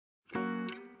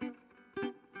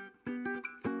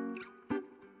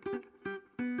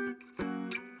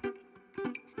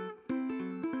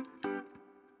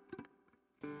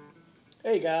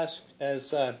Hey guys,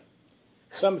 as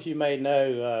some of you may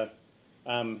know,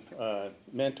 I'm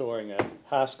mentoring a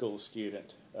high school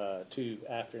student 2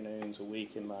 afternoons a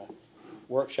week in my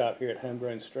workshop here at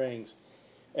Homegrown Strings.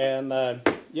 And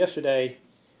yesterday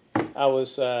I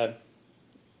was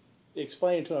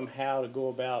explaining to him how to go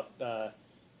about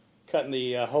cutting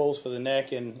the holes for the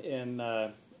neck in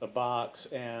a box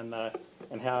and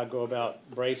how I go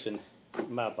about bracing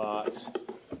my box.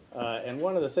 And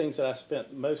one of the things that I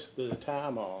spent most of the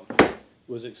time on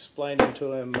was explaining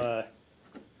to him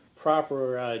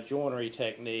proper joinery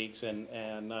techniques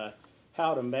and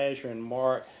how to measure and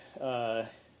mark,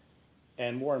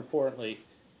 and more importantly,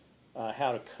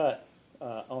 how to cut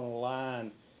on a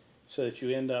line so that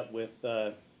you end up with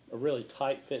a really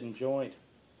tight fitting joint.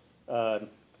 One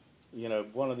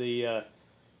of the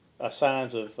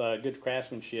signs of good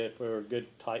craftsmanship are good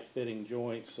tight fitting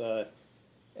joints.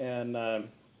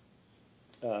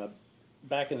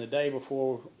 Back in the day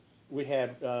before we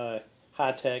had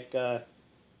high-tech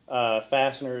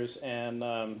fasteners and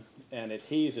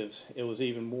adhesives, it was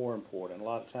even more important. A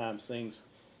lot of times things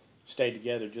stayed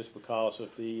together just because of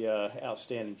the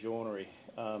outstanding joinery.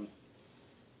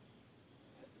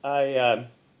 I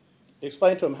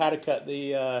explained to him how to cut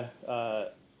the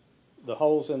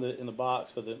holes in the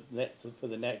box for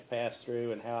the neck pass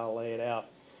through and how I lay it out.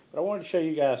 But I wanted to show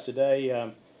you guys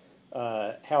today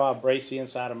how I brace the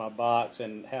inside of my box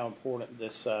and how important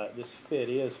this fit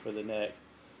is for the neck.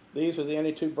 These are the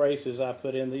only 2 braces I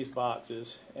put in these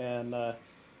boxes, and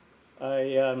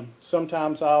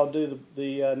sometimes I'll do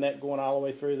the neck going all the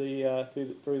way through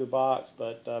the box,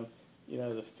 but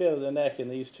the fit of the neck in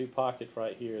these 2 pockets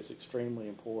right here is extremely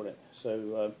important.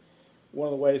 So one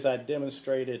of the ways I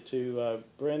demonstrated to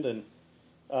Brendan,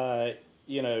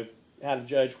 how to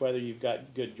judge whether you've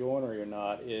got good joinery or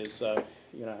not is I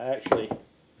actually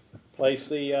place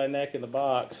the neck in the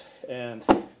box and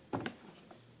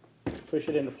push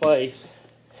it into place,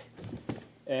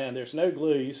 and there's no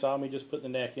glue. You saw me just put the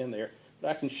neck in there, but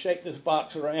I can shake this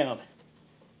box around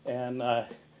and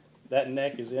that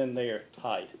neck is in there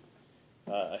tight.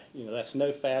 That's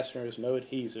no fasteners, no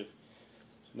adhesive,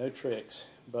 no tricks.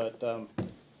 But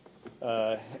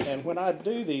and when I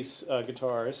do these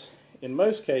guitars, in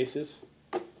most cases,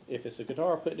 if it's a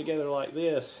guitar put together like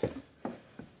this,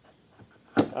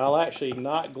 I'll actually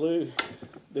not glue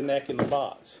the neck in the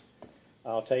box.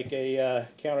 I'll take a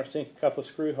countersink, a couple of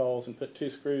screw holes, and put 2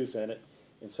 screws in it.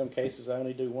 In some cases, I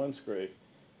only do 1 screw.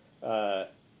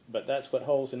 But that's what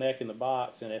holds the neck in the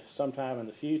box. And if sometime in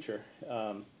the future,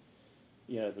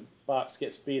 the box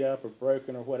gets beat up or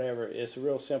broken or whatever, it's a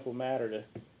real simple matter to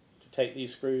take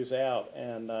these screws out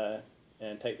and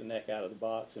take the neck out of the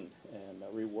box and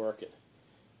rework it.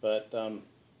 But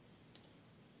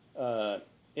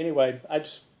anyway, I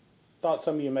just thought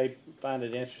some of you may find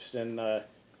it interesting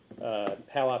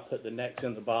how I put the necks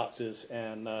in the boxes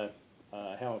and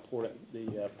how important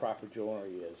the proper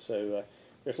joinery is. So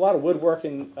there's a lot of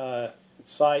woodworking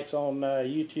sites on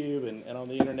YouTube and on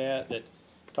the internet that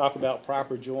talk about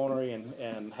proper joinery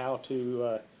and how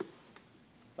to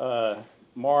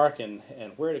mark and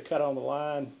where to cut on the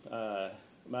line.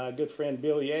 My good friend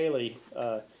Bill Yaley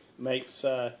makes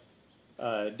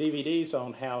DVDs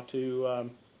on how to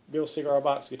build cigar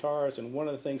box guitars, and one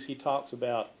of the things he talks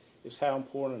about is how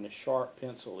important a sharp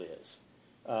pencil is.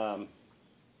 The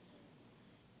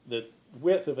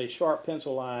width of a sharp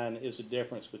pencil line is the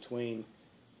difference between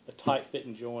a tight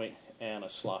fitting joint and a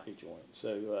sloppy joint.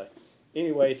 So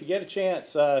anyway, if you get a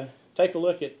chance, take a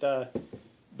look at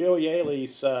Bill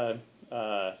Yaley's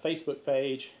Facebook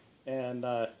page, and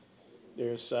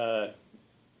there's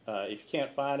if you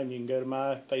can't find him, you can go to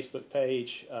my Facebook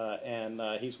page, and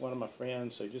he's one of my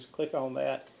friends, so just click on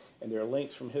that, and there are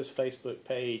links from his Facebook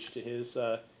page to his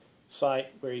site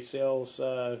where he sells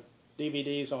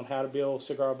DVDs on how to build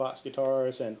cigar box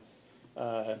guitars. And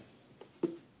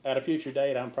at a future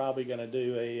date, I'm probably going to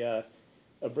do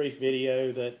a brief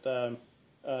video that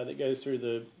that goes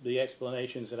through the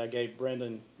explanations that I gave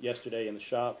Brendan yesterday in the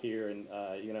shop here, and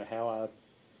how I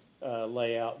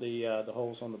lay out the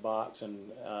holes on the box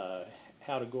and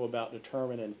how to go about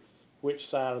determining which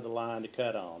side of the line to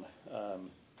cut on.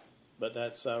 But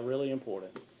that's really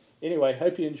important. Anyway,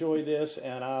 hope you enjoyed this,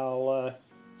 and I'll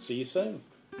see you soon.